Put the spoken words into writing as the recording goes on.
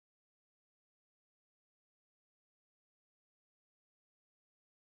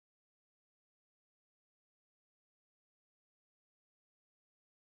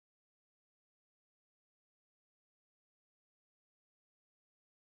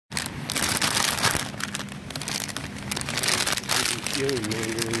peeling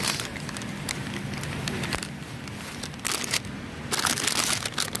mandarins.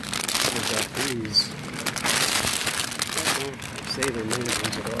 What about these? I don't say they're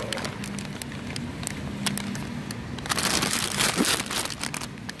mandarins at all.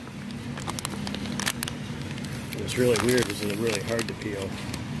 What's really weird is they're really hard to peel.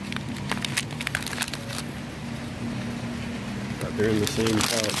 But they're in the same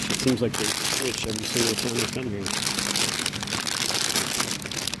pouch. It seems like they switch every single time they come here.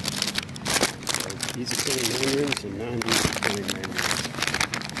 Easy peeling mandarins and non-easy peeling mandarins.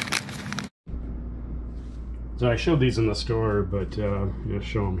 So I showed these in the store, but I'm going to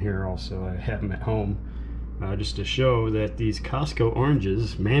show them here also. I have them at home just to show that these Costco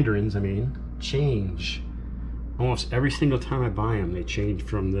oranges, mandarins I mean, change. Almost every single time I buy them, they change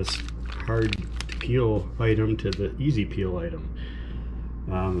from this hard to peel item to the easy peel item.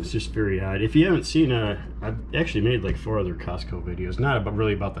 It's just very odd. If you haven't seen, I've actually made like 4 other Costco videos, not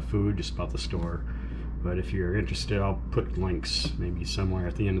really about the food, just about the store. But if you're interested, I'll put links maybe somewhere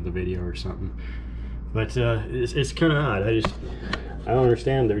at the end of the video or something. But it's kind of odd. I don't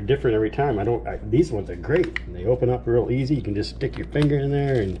understand. They're different every time. These ones are great. They open up real easy. You can just stick your finger in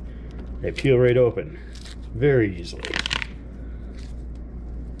there and they peel right open very easily.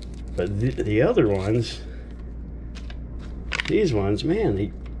 But the other ones, these ones, man,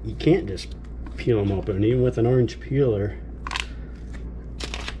 you can't just peel them open, even with an orange peeler.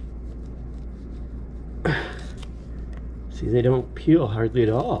 See, they don't peel hardly at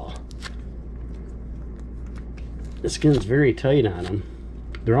all. The skin's very tight on them.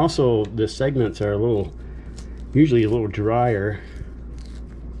 They're also, the segments are usually a little drier.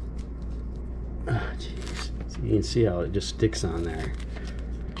 Oh, jeez. So you can see how it just sticks on there.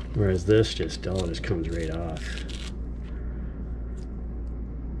 Whereas this just comes right off.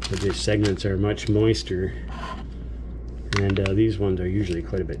 But these segments are much moister. And these ones are usually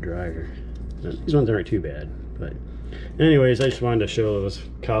quite a bit drier. These ones aren't too bad, but anyways, I just wanted to show those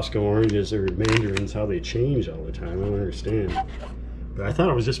Costco oranges or mandarins, how they change all the time. I don't understand. But I thought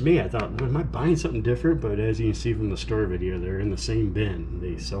it was just me. I thought, am I buying something different? But as you can see from the store video, they're in the same bin.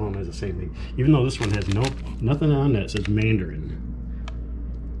 They sell them as the same thing. Even though this one has nothing on that says Mandarin.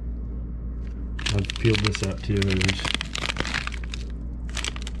 I've peeled this up too, and there's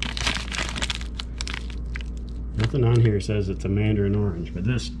nothing on here says it's a Mandarin orange, but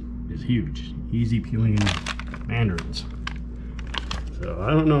this is huge. Easy peeling mandarins. So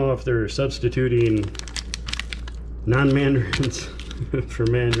I don't know if they're substituting non-mandarins for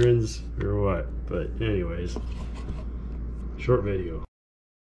mandarins or what, but anyways, short video.